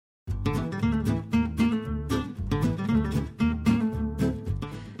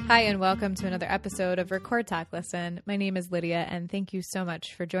Hi, and welcome to another episode of Record Talk Listen. My name is Lydia, and thank you so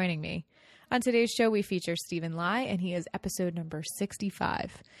much for joining me. On today's show, we feature Stephen Leyh, and he is episode number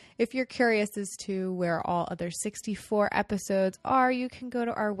 65. If you're curious as to where all other 64 episodes are, you can go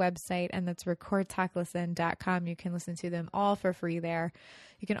to our website, and that's recordtalklisten.com. You can listen to them all for free there.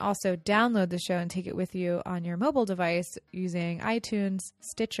 You can also download the show and take it with you on your mobile device using iTunes,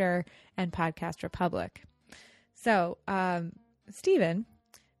 Stitcher, and Podcast Republic. So, Stephen,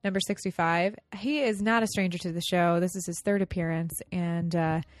 number 65, he is not a stranger to the show. This is his third appearance,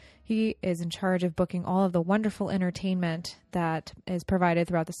 and he is in charge of booking all of the wonderful entertainment that is provided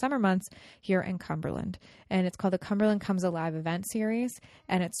throughout the summer months here in Cumberland. And it's called the Cumberland Comes Alive event series,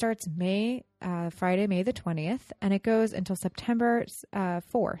 and it starts Friday, May the 20th, and it goes until September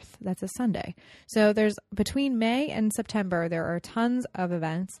 4th. That's a Sunday. So there's between May and September, there are tons of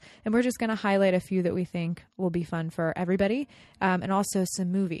events, and we're just going to highlight a few that we think will be fun for everybody, and also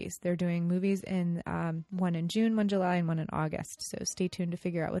some movies. They're doing movies in one in June, one July, and one in August. So stay tuned to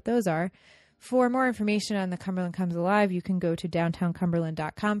figure out what those are. For more information on the Cumberland Comes Alive, you can go to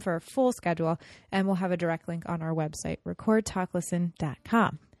downtowncumberland.com for a full schedule, and we'll have a direct link on our website,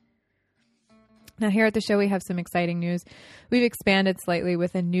 recordtalklisten.com. Now, here at the show, we have some exciting news. We've expanded slightly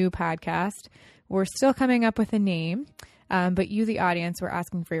with a new podcast. We're still coming up with a name, but you, the audience, we're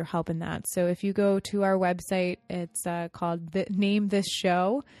asking for your help in that. So if you go to our website, it's called Name This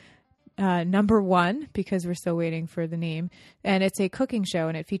Show. Number 1, because we're still waiting for the name. And it's a cooking show,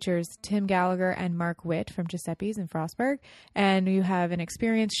 and it features Tim Gallagher and Mark Witt from Giuseppe's in Frostburg. And you have an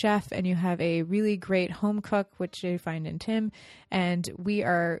experienced chef, and you have a really great home cook, which you find in Tim. And we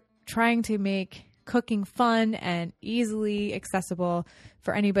are trying to make cooking fun and easily accessible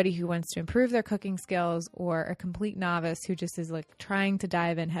for anybody who wants to improve their cooking skills, or a complete novice who just is like trying to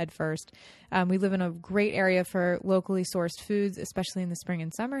dive in head first. We live in a great area for locally sourced foods, especially in the spring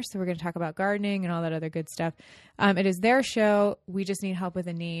and summer. So we're going to talk about gardening and all that other good stuff. It is their show. We just need help with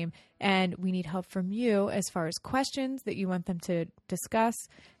a name, and we need help from you as far as questions that you want them to discuss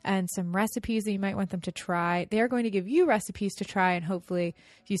and some recipes that you might want them to try. They are going to give you recipes to try, and hopefully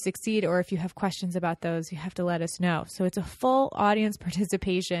if you succeed, or if you have questions about those, you have to let us know. So it's a full audience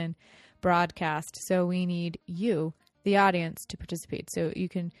participation broadcast. So we need you, the audience, to participate. So you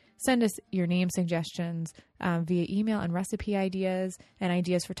can send us your name suggestions via email, and recipe ideas and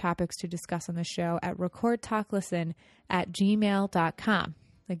ideas for topics to discuss on the show at recordtalklisten@gmail.com.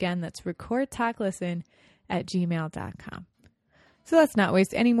 Again, that's recordtalklisten@gmail.com. So let's not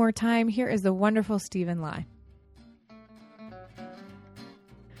waste any more time. Here is the wonderful Stephen Leyh.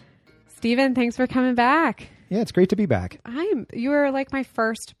 Stephen, thanks for coming back. Yeah, it's great to be back. You were like my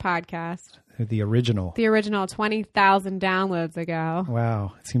first podcast. The original 20,000 downloads ago.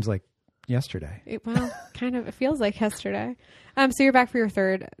 Wow. It seems like yesterday. It feels like yesterday. So you're back for your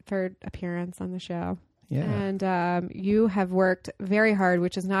third appearance on the show. Yeah. And you have worked very hard,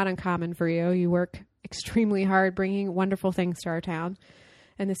 which is not uncommon for you. You work extremely hard bringing wonderful things to our town.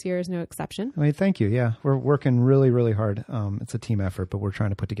 And this year is no exception. I mean, thank you. Yeah, we're working really, really hard. It's a team effort, but we're trying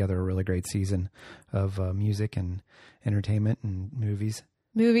to put together a really great season of music and entertainment and movies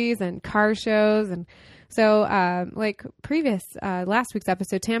and car shows. And so like last week's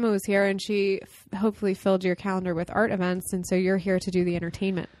episode, Tama was here, and she hopefully filled your calendar with art events. And so you're here to do the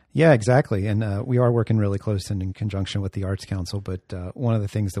entertainment. Yeah, exactly. And we are working really close and in conjunction with the Arts Council. But one of the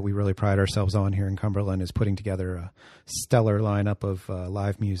things that we really pride ourselves on here in Cumberland is putting together a stellar lineup of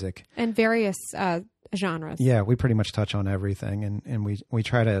live music. And various genres. Yeah, we pretty much touch on everything. And we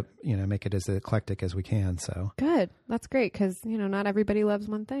try to, make it as eclectic as we can. So good. That's great, because, not everybody loves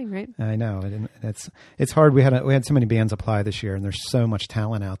one thing, right? I know. And it's hard. We had so many bands apply this year, and there's so much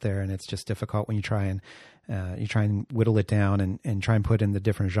talent out there, and it's just difficult when you try and whittle it down and try and put in the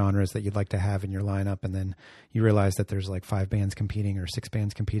different genres that you'd like to have in your lineup. And then you realize that there's like 5 bands competing or 6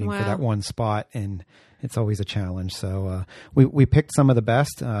 bands competing for that one spot. And it's always a challenge. So we picked some of the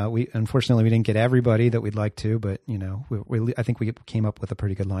best. Unfortunately, we didn't get everybody that we'd like to, but I think we came up with a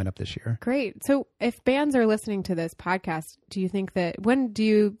pretty good lineup this year. Great. So if bands are listening to this podcast, do you think when do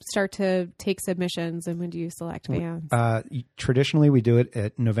you start to take submissions, and when do you select bands? Traditionally, we do it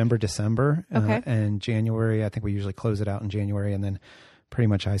at November, December, okay. And January. I think we usually close it out in January, and then pretty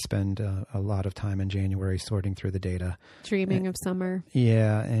much I spend a lot of time in January sorting through the data. Dreaming of summer.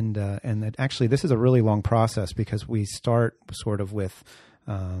 Yeah, and actually this is a really long process, because we start sort of with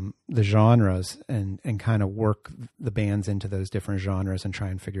the genres and kind of work the bands into those different genres and try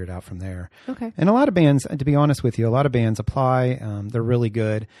and figure it out from there. Okay. And a lot of bands, to be honest with you, apply. They're really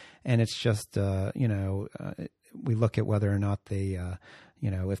good, and it's just we look at whether or not they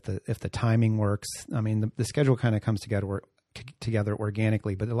if the timing works. I mean, the schedule kind of comes together together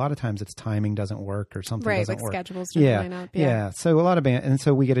organically, but a lot of times it's timing doesn't work or something doesn't work. Schedules don't line up. Yeah. So a lot of and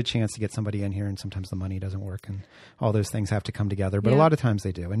so we get a chance to get somebody in here, and sometimes the money doesn't work, and all those things have to come together. But a lot of times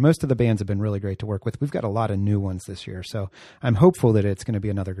they do, and most of the bands have been really great to work with. We've got a lot of new ones this year, so I'm hopeful that it's going to be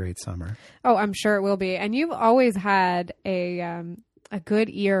another great summer. Oh, I'm sure it will be. And you've always had a good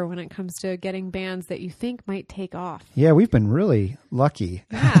ear when it comes to getting bands that you think might take off. Yeah, we've been really lucky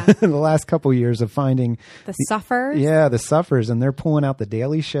the last couple of years of finding the Suffers. Yeah, the Suffers, and they're pulling out the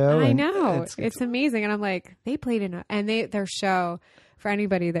Daily Show. I know. It's amazing. And I'm like, they played their show, for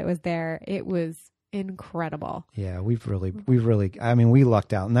anybody that was there, it was incredible. Yeah, we've really, I mean, we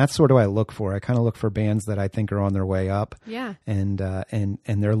lucked out, and that's sort of what I look for. I kind of look for bands that I think are on their way up. Yeah. And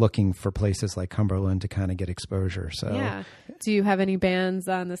they're looking for places like Cumberland to kind of get exposure. So yeah. Do you have any bands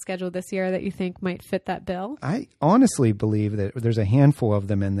on the schedule this year that you think might fit that bill? I honestly believe that there's a handful of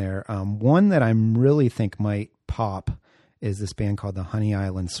them in there. One that I really think might pop is this band called the Honey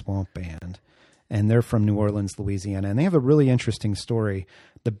Island Swamp Band. And they're from New Orleans, Louisiana. And they have a really interesting story.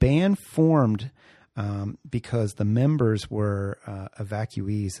 The band formed because the members were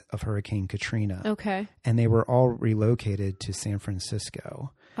evacuees of Hurricane Katrina. Okay. And they were all relocated to San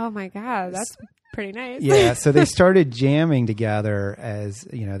Francisco. Oh my God, that's pretty nice. Yeah, so they started jamming together as,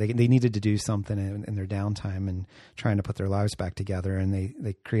 you know, they needed to do something in their downtime and trying to put their lives back together. And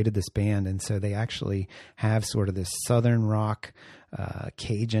they created this band. And so they actually have sort of this Southern rock,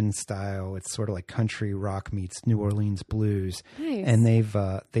 Cajun style. It's sort of like country rock meets New Orleans blues. Nice. And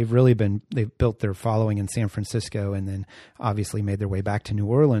they've built their following in San Francisco, and then obviously made their way back to New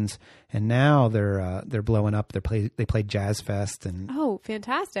Orleans. And now they're blowing up. They played Jazz Fest, and oh,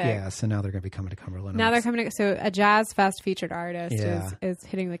 fantastic! Yeah, so now they're going to be coming to Cumberland. Now they're coming to, so a Jazz Fest featured artist is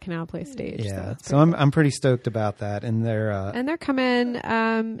hitting the Canal Place stage. Yeah, so I'm pretty stoked about that, and they're coming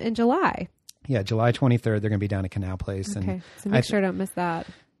in July. Yeah, July 23rd, they're going to be down at Canal Place. Okay, and so make sure I don't miss that.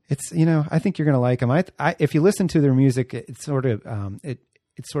 It's, you know, I think you're going to like them. If you listen to their music, it sort of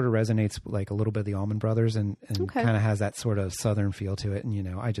resonates like a little bit of the Allman Brothers, and kind of has that sort of Southern feel to it. And, you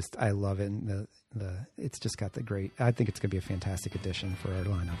know, I love it. And it's just got I think it's going to be a fantastic addition for our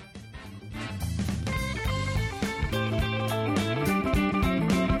lineup.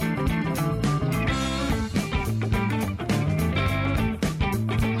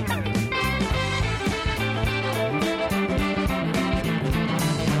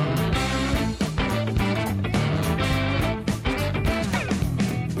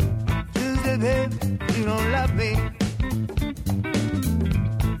 Babe, you don't love me.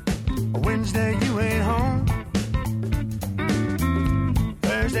 Wednesday, you ain't home.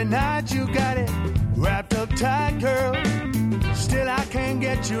 Thursday night, you got it wrapped up tight, girl. Still, I can't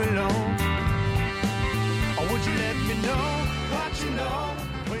get you alone. Or would you let me know what you know?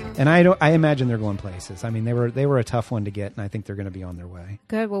 And I imagine they're going places. I mean, they were a tough one to get, and I think they're going to be on their way.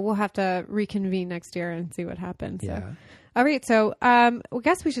 Good. Well, we'll have to reconvene next year and see what happens. Yeah. So. All right. So, I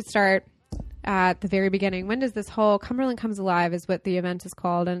guess we should start at the very beginning. When does this whole Cumberland Comes Alive is what the event is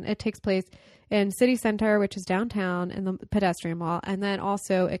called, and it takes place in City Center, which is downtown in the pedestrian mall, and then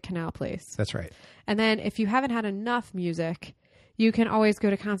also at Canal Place. That's right. And then if you haven't had enough music, you can always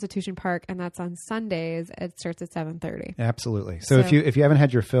go to Constitution Park, and that's on Sundays. It starts at 7:30. Absolutely. So if you haven't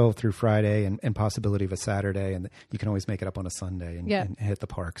had your fill through Friday and possibility of a Saturday, and you can always make it up on a Sunday and hit the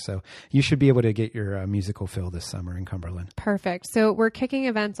park. So you should be able to get your musical fill this summer in Cumberland. Perfect. So we're kicking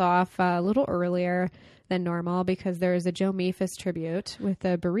events off a little earlier than normal because there is a Joe Maphis tribute with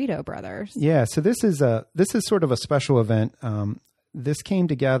the Burrito Brothers. Yeah. So this is sort of a special event. This came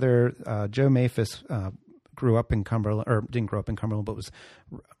together. Joe Maphis grew up in Cumberland, or didn't grow up in Cumberland, but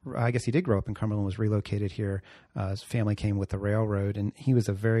I guess he did grow up in Cumberland, was relocated here. His family came with the railroad, and he was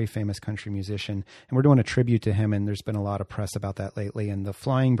a very famous country musician. And we're doing a tribute to him, and there's been a lot of press about that lately. And the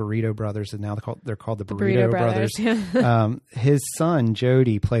Flying Burrito Brothers, and now they're called the Burrito Brothers. Yeah. His son,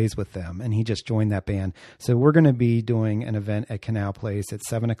 Jody, plays with them, and he just joined that band. So we're going to be doing an event at Canal Place at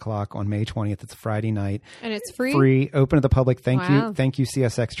 7 o'clock on May 20th. It's Friday night. And it's free? Free, open to the public. Thank you,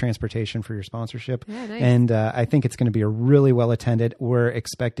 CSX Transportation, for your sponsorship. Yeah, nice. And I think it's going to be a really well attended. We're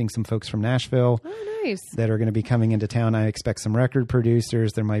expecting some folks from Nashville that are going to be coming into town. I expect some record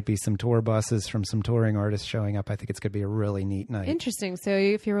producers. There might be some tour buses from some touring artists showing up. I think it's going to be a really neat night. Interesting. So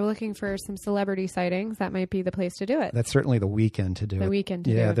if you were looking for some celebrity sightings, that might be the place to do it. That's certainly the weekend to do it. The weekend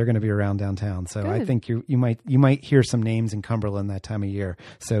to do it. Yeah, they're going to be around downtown. So Good. I think you might hear some names in Cumberland that time of year.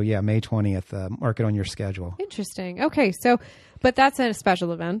 So yeah, May 20th, mark it on your schedule. Interesting. Okay. But that's a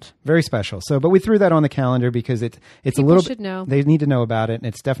special event. Very special. But we threw that on the calendar because it's People a little should know. They need to know about it, and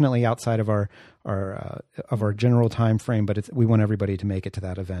it's definitely outside of our of our general time frame, but we want everybody to make it to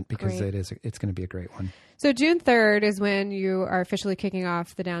that event because Great. it's going to be a great one. So June 3rd is when you are officially kicking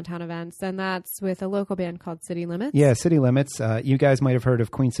off the downtown events, and that's with a local band called City Limits. Yeah, City Limits. You guys might have heard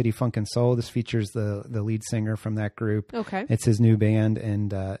of Queen City Funk and Soul. This features the lead singer from that group. Okay. It's his new band,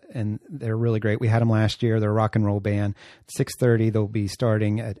 and they're really great. We had them last year. They're a rock and roll band. 6:30, they'll be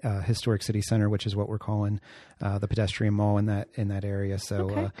starting at Historic City Center, which is what we're calling the pedestrian mall in that area.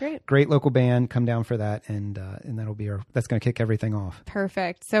 So great local band. Come down for that, and that'll be that's going to kick everything off.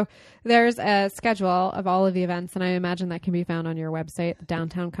 Perfect. So there's a schedule of all of the events, and I imagine that can be found on your website,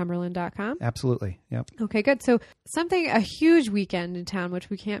 downtowncumberland.com. Absolutely. Yep. Okay, good. So a huge weekend in town, which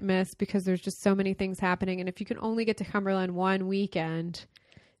we can't miss because there's just so many things happening. And if you can only get to Cumberland one weekend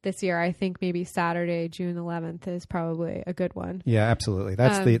this year, I think maybe Saturday, June 11th is probably a good one. Yeah, absolutely.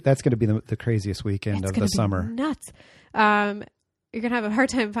 That's going to be the craziest weekend of the summer. Nuts. You're going to have a hard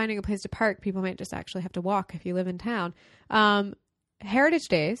time finding a place to park. People might just actually have to walk if you live in town. Heritage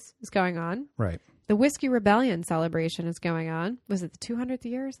Days is going on. Right. The Whiskey Rebellion celebration is going on. Was it the 200th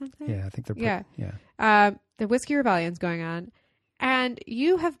year or something? Yeah, I think they're The Whiskey Rebellion's going on. And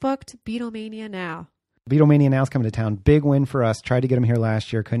you have booked Beatlemania Now. Beatlemania Now is coming to town. Big win for us. Tried to get them here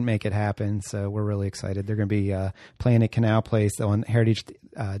last year. Couldn't make it happen. So we're really excited. They're going to be playing at Canal Place on Heritage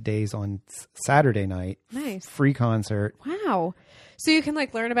Days on Saturday night. Nice. Free concert. Wow. So you can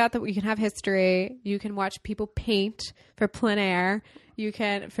learn about that. You can have history. You can watch people paint for plein air. You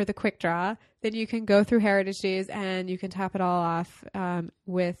can, for the quick draw, then you can go through Heritage Days and you can top it all off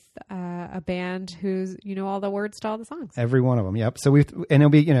with a band who's, all the words to all the songs. Every one of them. Yep. So it'll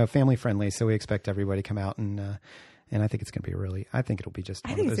be, family friendly. So we expect everybody to come out and I think it's going to be I think it'll be just,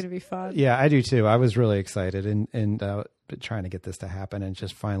 I think it's going to be fun. Yeah, I do too. I was really excited and trying to get this to happen, and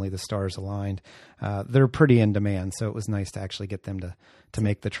just finally the stars aligned. They're pretty in demand, so it was nice to actually get them to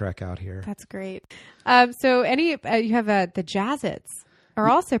make the trek out here. That's great. So you have the Jazzits are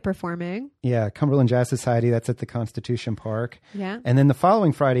also performing. Yeah, Cumberland Jazz Society. That's at the Constitution Park. Yeah, and then the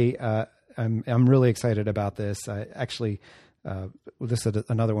following Friday, I'm really excited about this. I actually. This is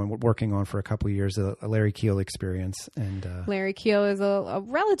another one we're working on for a couple of years, a Larry Keel experience. And Larry Keel is a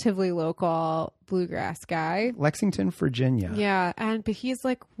relatively local bluegrass guy. Lexington, Virginia. Yeah, but he's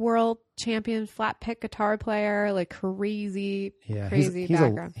world champion flat pick guitar player, crazy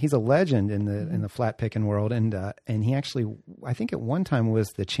background. He's a legend in the flat picking world, and he actually, I think at one time was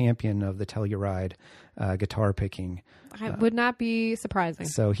the champion of the Telluride guitar picking. I would not be surprising.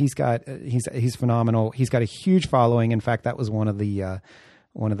 So he's phenomenal. He's got a huge following. In fact, that was one of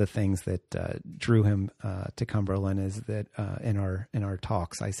the things that drew him to Cumberland is that in our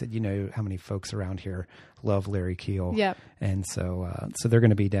talks, I said, how many folks around here love Larry Keel. Yep. And so they're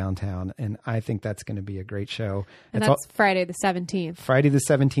going to be downtown, and I think that's going to be a great show. And that's Friday the 17th. Friday the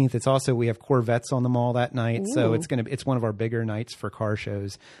 17th. It's also, we have Corvettes on the mall that night. Ooh. So it's one of our bigger nights for car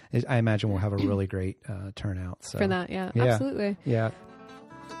shows. I imagine we'll have a really great turnout. So for that. Yeah, absolutely. Yeah.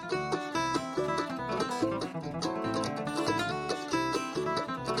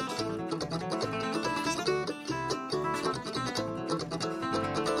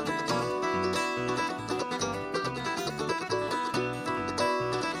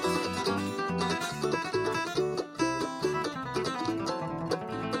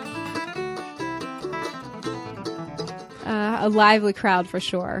 A lively crowd for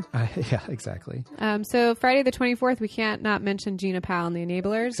sure. Yeah, exactly. So Friday the 24th, we can't not mention Gina Powell and the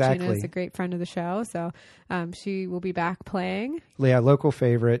Enablers. Exactly. Gina is a great friend of the show, so she will be back playing. Yeah, local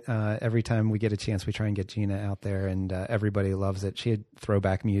favorite. Every time we get a chance, we try and get Gina out there, and everybody loves it. She had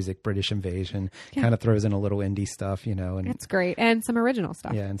throwback music, British Invasion, kind of throws in a little indie stuff, and it's great, and some original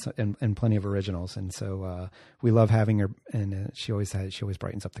stuff. Yeah, and plenty of originals, and so we love having her, and she always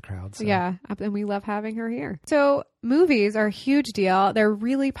brightens up the crowd. So. Yeah, and we love having her here. So movies are a huge deal. They're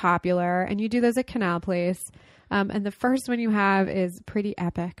really popular, and you do those at Canal Place. And the first one you have is pretty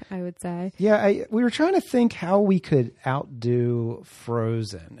epic, I would say. Yeah, we were trying to think how we could outdo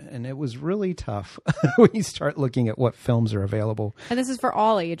Frozen, and it was really tough when you start looking at what films are available. And this is for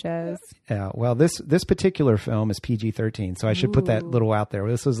all ages. Yeah, well, this particular film is PG-13, so I should put that little out there.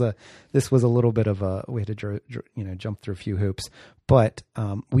 This was a little bit of we had to jump through a few hoops, but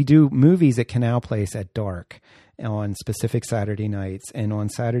we do movies at Canal Place at dark on specific Saturday nights, and on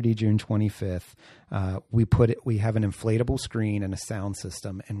Saturday, June 25th, we have an inflatable screen and a sound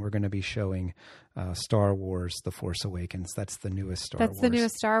system, and we're going to be showing Star Wars: The Force Awakens. That's the newest Star Wars. That's the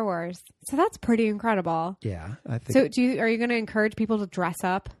newest Star Wars. So that's pretty incredible. Yeah, I think. So are you going to encourage people to dress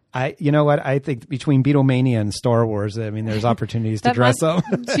up? You know what? I think between Beatlemania and Star Wars, I mean, there's opportunities to dress up.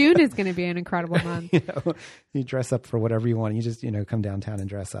 June is going to be an incredible month. You dress up for whatever you want. You just, come downtown and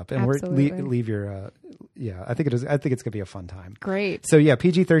dress up, and leave your. I think it is. I think it's going to be a fun time. Great. So yeah,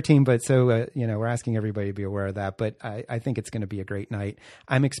 PG-13, but so we're asking everybody to be aware of that. But I think it's going to be a great night.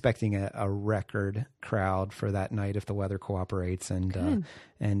 I'm expecting a record crowd for that night if the weather cooperates, and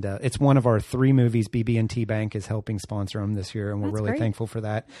it's one of our 3 movies. BB&T Bank is helping sponsor them this year, and we're really thankful for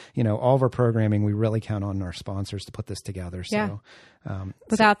that. All of our programming, we really count on our sponsors to put this together. So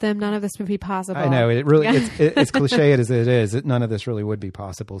without them, none of this would be possible. I know it really. It's cliche as it is. None of this really would be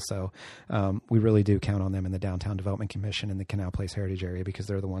possible. So we really do count on them in the Downtown Development Commission and the Canal Place Heritage Area because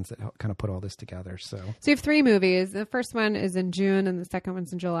they're the ones that kind of put all this together. So you have 3 movies. The first one is in June, and the second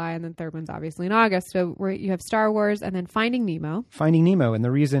one's in July, and the third one's obviously in August. So you have Star Wars, and then Finding Nemo. Finding Nemo, and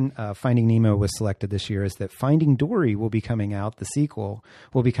the reason Finding Nemo was selected this year is that Finding Dory will be coming out. The sequel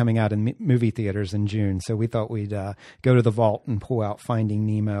will be coming out in movie theaters in June. So we thought we'd go to the vault and pull out Finding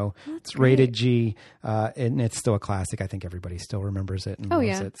Nemo. It's rated G, and it's still a classic. I think everybody still remembers it and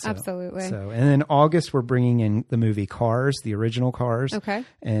loves it. So, absolutely. So, and then August we're bringing in the movie Cars, the original Cars. Okay.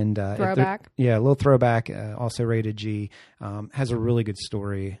 And throwback. A little throwback. Also rated G. Has a really good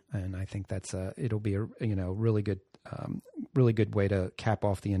story, and I think that's it'll be a really good way to cap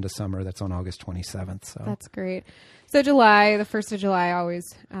off the end of summer. That's on August 27th. So that's great. So July, the 1st of July always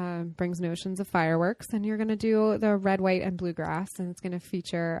brings notions of fireworks, and you're going to do the red, white, and bluegrass, and it's going to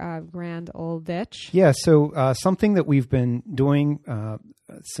feature Grand Old Ditch. Yeah, so something that we've been doing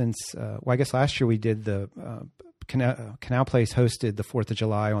since, I guess last year we did the Canal Place hosted the 4th of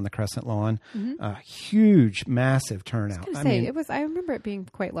July on the Crescent Lawn. Huge, massive turnout. I remember it being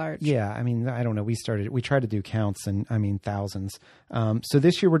quite large. Yeah, I mean, I don't know. We tried to do counts, and I mean thousands. So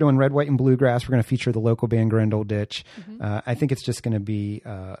this year we're doing red, white, and bluegrass. We're going to feature the local band Grand Old Ditch. I think it's just going to be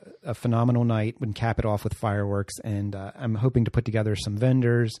a phenomenal night. We can cap it off with fireworks, and I'm hoping to put together some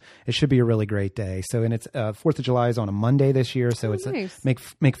vendors. It should be a really great day. So, and it's 4th of July is on a Monday this year, so it's nice.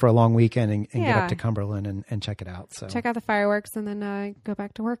 Make for a long weekend and get up to Cumberland and check it out. So check out the fireworks and then go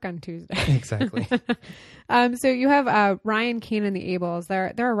back to work on Tuesday. Exactly. So you have Ryan Kane and the Ables. They're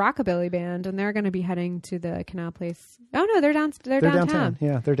a rockabilly band, and they're going to be heading to the Canal Place. Oh no, they're downtown.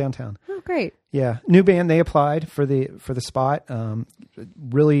 Yeah, they're downtown. Oh, great. Yeah, new band. They applied for the spot.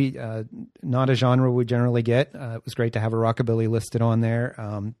 Really, not a genre we generally get. It was great to have a rockabilly listed on there.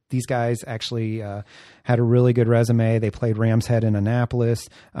 These guys actually had a really good resume. They played Ram's Head in Annapolis.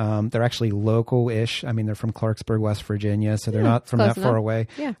 They're actually local-ish. I mean, they're from Clarksburg, West Virginia, so they're not from that far away.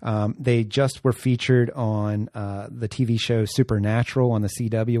 Yeah. They just were featured on the TV show Supernatural on the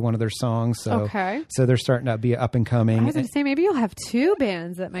CW, one of their songs. So, so they're starting to be up and coming. I was going to say maybe you'll have 2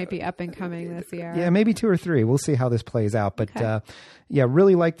 bands that might be up and coming this year. Yeah, maybe 2 or 3. We'll see how this plays out. But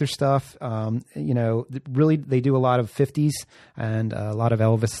really like their stuff. Really they do a lot of 50s and a lot of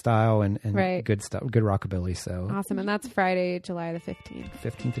Elvis style and good stuff, good rockabilly. So awesome. And that's Friday, July the 15th.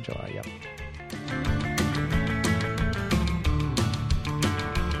 15th of July, yep.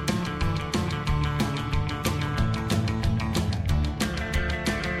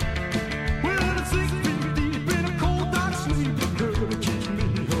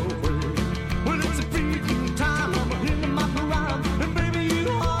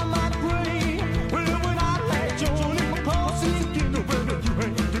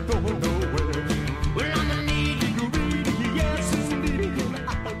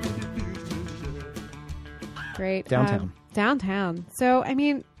 Great. Downtown. So, I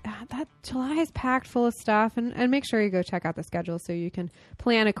mean, that July is packed full of stuff, and make sure you go check out the schedule so you can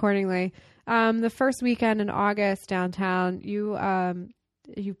plan accordingly. The first weekend in August downtown, you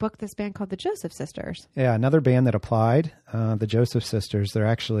booked this band called the Joseph Sisters. Yeah, another band that applied, the Joseph Sisters. They're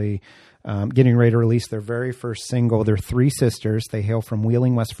actually getting ready to release their very first single. They're 3 sisters. They hail from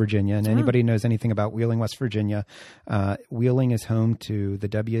Wheeling, West Virginia. And anybody knows anything about Wheeling, West Virginia, Wheeling is home to the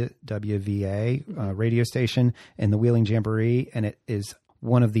WWVA radio station and the Wheeling Jamboree. And it is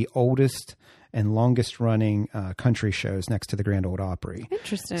one of the oldest and longest running country shows next to the Grand Ole Opry.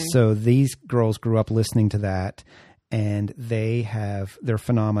 Interesting. So these girls grew up listening to that. And they're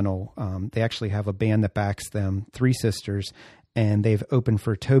phenomenal. They actually have a band that backs them, 3 sisters, and they've opened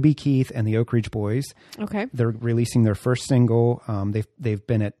for Toby Keith and the Oak Ridge Boys. Okay. They're releasing their first single. They've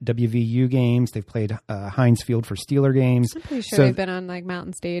been at WVU games. They've played Heinz Field for Steeler games. I'm pretty sure they've been on like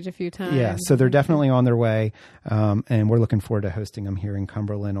Mountain Stage a few times. Yeah, so they're definitely on their way, and we're looking forward to hosting them here in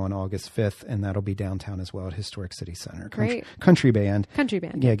Cumberland on August 5th, and that'll be downtown as well at Historic City Center. Great. Country band.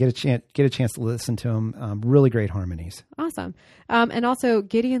 Yeah, get a chance to listen to them. Really great harmonies. Awesome. And also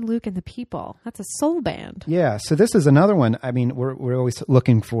Gideon, Luke, and the People. That's a soul band. Yeah, so this is another one. I mean, mean, we're always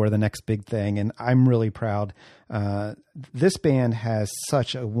looking for the next big thing, and I'm really proud. This band has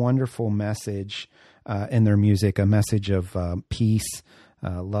such a wonderful message in their music, a message of peace,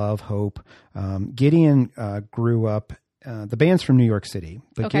 love, hope. Gideon grew up. The band's from New York City,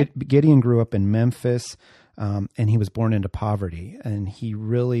 but Okay. Gideon grew up in Memphis, and he was born into poverty. And he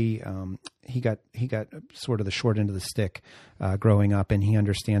really he got sort of the short end of the stick growing up, and he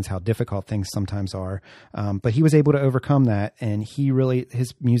understands how difficult things sometimes are. But he was able to overcome that, and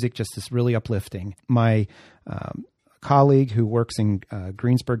his music just is really uplifting. My colleague who works in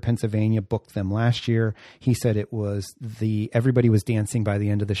Greensburg, Pennsylvania, booked them last year. He said it was everybody was dancing by the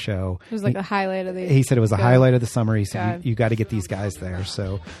end of the show. It was like the highlight of the. He said it was a highlight of the summer. He said God. you got to get these guys there.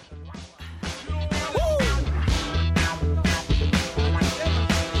 So.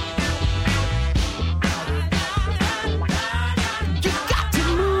 You got to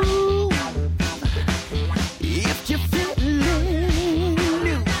move if you're feeling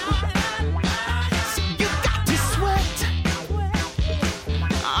new. So you got to sweat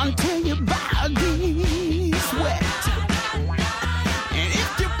until your body's wet. And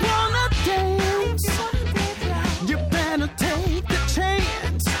if you wanna dance, you better take the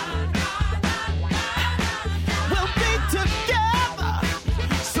chance. We'll be together,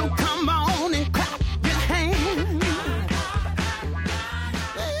 so come on and clap your hands.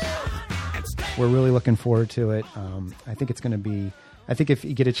 We're really looking forward to it. I think it's going to be. I think if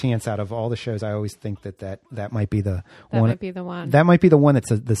you get a chance out of all the shows, I always think that might be the That one. might be the one. That might be the one that's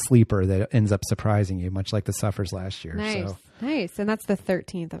the sleeper that ends up surprising you, much like the Suffers last year. Nice. So, Nice. And that's the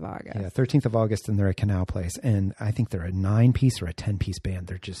 13th of August. yeah, 13th of August, and they're at Canal Place, and I think they're a 9-piece or a 10-piece band.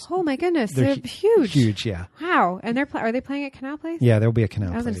 They're just Oh my goodness. They're huge. huge. Yeah, Wow. And are they playing at Canal Place? yeah. There'll be a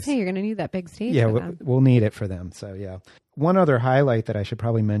Canal I was going Place. to say, you're going to need that big stage. Yeah, for them. we'll need it for them. So yeah. One other highlight that I should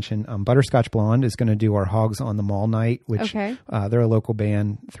probably mention: Butterscotch Blonde is going to do our Hogs on the Mall night, which Okay. They're a local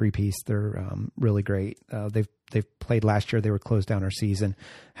band, 3-piece. They're really great. They've played last year. They were closed down our season.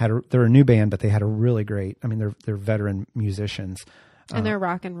 They're a new band, but they had a really great. I mean, they're veteran musicians. And they're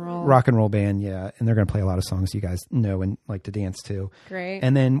rock and roll. Rock and roll band, yeah, and they're going to play a lot of songs you guys know and like to dance to. Great.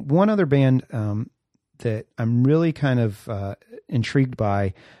 And then one other band that I'm really kind of intrigued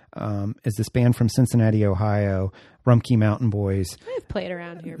by is this band from Cincinnati, Ohio, Rumpke Mountain Boys. I've played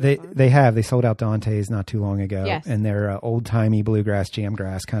around here They before. they sold out Dante's not too long ago. Yes. And they're old timey bluegrass,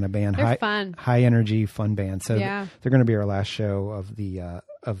 jamgrass kind of band. They're fun. High energy, fun band. So Yeah. they're going to be our last show of the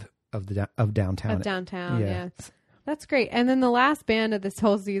of downtown. Of downtown, Yeah. yeah. That's great. And then the last band of this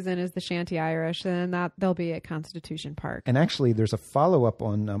whole season is the Shanty Irish, and then they'll be at Constitution Park. And actually, there's a follow up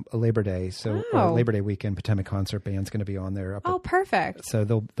on Labor Day, so Oh. Labor Day weekend. Potomac Concert Band's going to be on there. Oh, perfect. So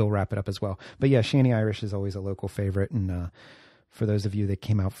they'll wrap it up as well. But yeah, Shanty Irish is always a local favorite, and for those of you that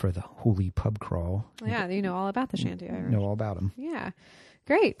came out for the Holy Pub Crawl, Yeah, you know all about the Shanty Irish. know all about them. Yeah.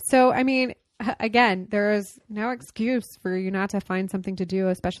 Great. So, I mean, again, there is no excuse for you not to find something to do,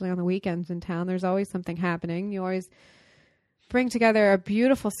 especially on the weekends in town. There's always something happening. You always bring together a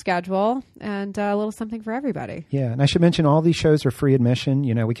beautiful schedule and a little something for everybody. Yeah, and I should mention all these shows are free admission.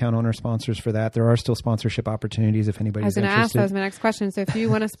 You know, we count on our sponsors for that. There are still sponsorship opportunities if I was anybody's going to ask, interested. that was my next question. So if you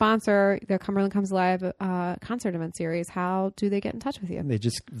want to sponsor the Cumberland Comes Live concert event series, how do they get in touch with you? They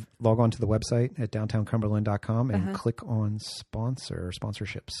just log on to the website at downtowncumberland.com and Uh-huh. click on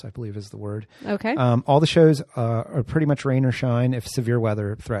sponsorships, I believe is the word. Okay. All the shows are pretty much rain or shine. If severe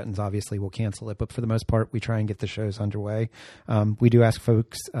weather threatens, obviously we'll cancel it. But for the most part, we try and get the shows underway. We do ask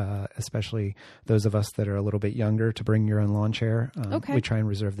folks, especially those of us that are a little bit younger, to bring your own lawn chair. Okay. We try and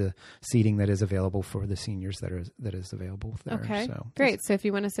reserve the seating that is available for the seniors that is available there. Okay. So Great. So if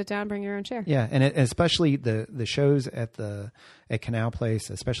you want to sit down, bring your own chair. yeah, and especially the shows at Canal Place,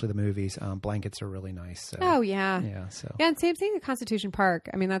 especially the movies, blankets are really nice. So, Oh, yeah. yeah. So Yeah, and same thing at Constitution Park.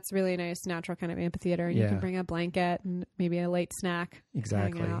 I mean, that's really a nice, natural kind of amphitheater. And you Yeah. can bring a blanket and maybe a late snack. to hang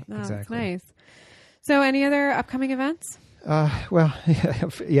Exactly, out. Oh, exactly. That's nice. So any other upcoming events? Well,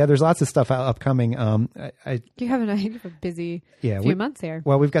 yeah, there's lots of stuff upcoming. You have a busy few months here.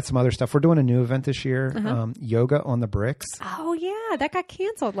 Well, we've got some other stuff. We're doing a new event this year, yoga on the bricks. Oh, yeah. That got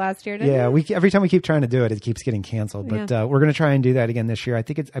canceled last year, didn't Yeah, it? every time we keep trying to do it, it keeps getting canceled. But we're going to try and do that again this year.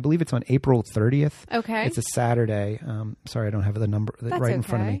 I believe it's on April 30th. Okay. It's a Saturday. Sorry, I don't have the number right in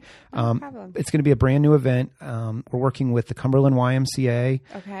front of me. No problem. It's going to be a brand new event. We're working with the Cumberland YMCA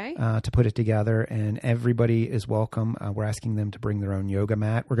Okay. to put it together, and everybody is welcome. We're asking them to bring their own yoga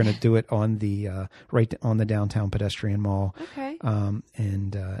mat. We're going to do it on the right on the downtown pedestrian mall. Okay.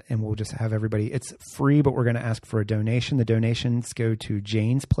 And we'll just have everybody. It's free, but we're going to ask for a donation. The donations go to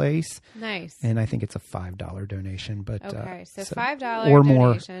Jane's Place, Nice. and I think it's a $5 donation. But Okay, so $5 or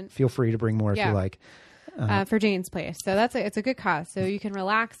donation. more. Feel free to bring more if Yeah. you like. for Jane's Place. So it's a good cause. So you can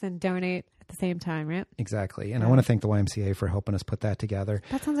relax and donate at the same time, right? Exactly. And I want to thank the YMCA for helping us put that together.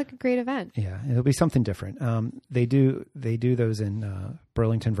 That sounds like a great event. Yeah, it'll be something different. They do those in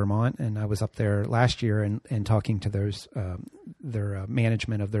Burlington, Vermont, and I was up there last year and talking to their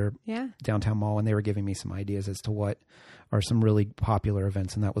management of their downtown mall, and they were giving me some ideas as to what are some really popular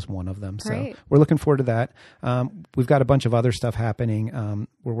events, and that was one of them. Great. So we're looking forward to that. We've got a bunch of other stuff happening.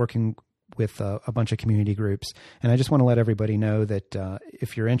 We're working with a bunch of community groups, and I just want to let everybody know that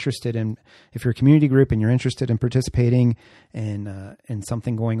if you're a community group and you're interested in participating in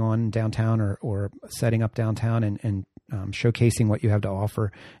something going on downtown or setting up downtown and showcasing what you have to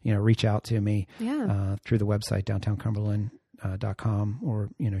offer, reach out to me through the website downtowncumberland.com or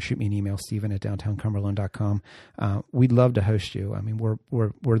shoot me an email, Stephen@downtowncumberland.com. We'd love to host you. I mean, we're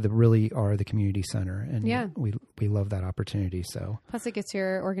really are the community center, and we love that opportunity. So plus it gets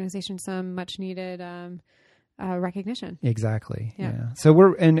your organization some much needed recognition. Exactly. Yeah. So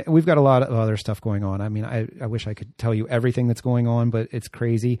we've got a lot of other stuff going on. I mean, I wish I could tell you everything that's going on, but it's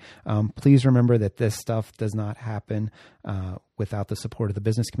crazy. Please remember that this stuff does not happen without the support of the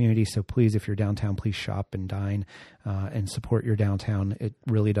business community. So please, if you're downtown, please shop and dine and support your downtown. It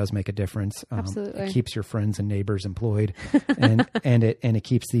really does make a difference. Absolutely. It keeps your friends and neighbors employed, and it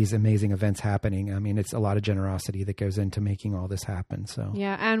keeps these amazing events happening. I mean, it's a lot of generosity that goes into making all this happen. So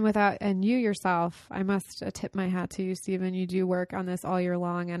yeah, and you yourself, I must tip my hat to you, Stephen. You do work on this all year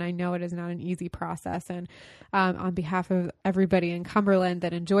long, and I know it is not an easy process. And on behalf of everybody in Cumberland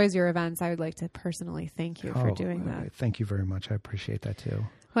that enjoys your events, I would like to personally thank you for doing that. Thank you very much. I appreciate that too.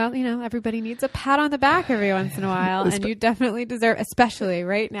 Well, everybody needs a pat on the back every once in a while, and you definitely deserve, especially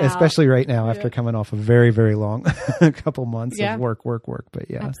right now. Especially right now after coming off a very, very long couple months of work. But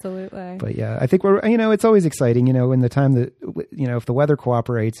yeah. Absolutely. But yeah, I think it's always exciting, in the time that, if the weather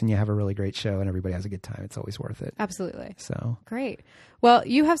cooperates and you have a really great show and everybody has a good time, it's always worth it. Absolutely. So great. Well,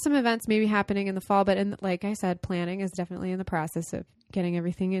 you have some events maybe happening in the fall, but like I said, planning is definitely in the process of getting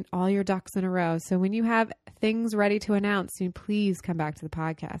everything in, all your ducks in a row. So when you have things ready to announce, please come back to the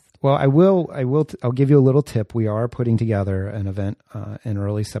podcast. Well, I'll give you a little tip. We are putting together an event in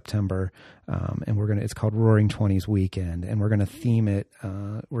early September, and it's called Roaring 20s Weekend, and we're going to theme it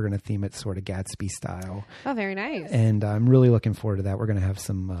sort of Gatsby style. Oh, very nice. And I'm really looking forward to that. We're going to have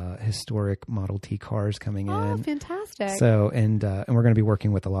some historic Model T cars coming in. Oh, fantastic. So, and we're going to be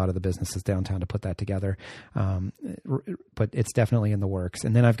working with a lot of the businesses downtown to put that together. But it's definitely in the works.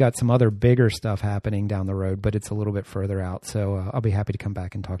 And then I've got some other bigger stuff happening down the road, but it's a little bit further out. So I'll be happy to come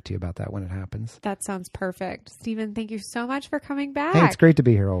back and talk to you about that when it happens. That sounds perfect. Stephen, thank you so much for coming back. Hey, it's great to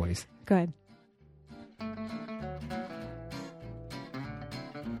be here always. Good.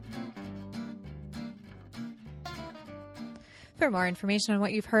 For more information on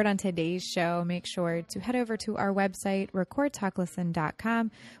what you've heard on today's show, make sure to head over to our website,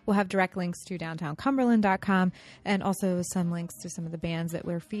 recordtalklisten.com. We'll have direct links to downtowncumberland.com and also some links to some of the bands that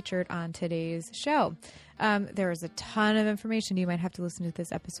were featured on today's show. There is a ton of information. You might have to listen to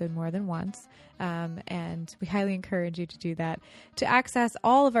this episode more than once, and we highly encourage you to do that. To access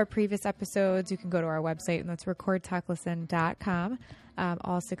all of our previous episodes, you can go to our website, and that's recordtalklisten.com.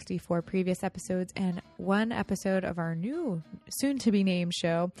 All 64 previous episodes and one episode of our new soon-to-be-named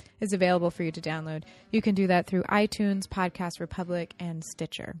show is available for you to download. You can do that through iTunes, Podcast Republic, and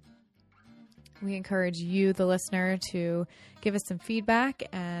Stitcher. We encourage you, the listener, to give us some feedback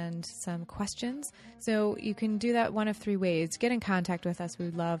and some questions. So you can do that one of three ways. Get in contact with us. We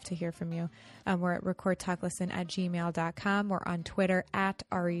would love to hear from you. We're at recordtalklisten@gmail.com. We're on Twitter at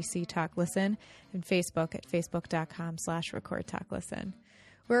RECTalkListen and Facebook at facebook.com/recordtalklisten.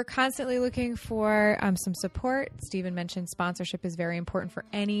 We're constantly looking for some support. Stephen mentioned sponsorship is very important for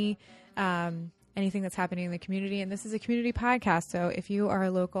anything that's happening in the community. And this is a community podcast. So if you are a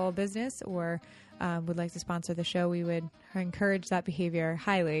local business or would like to sponsor the show, we would encourage that behavior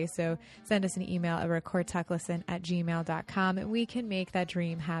highly. So send us an email at recordtalklisten@gmail.com and we can make that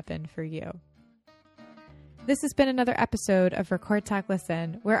dream happen for you. This has been another episode of Record Talk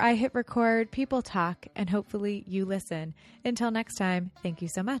Listen, where I hit record, people talk, and hopefully you listen. Until next time, thank you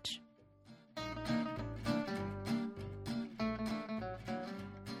so much.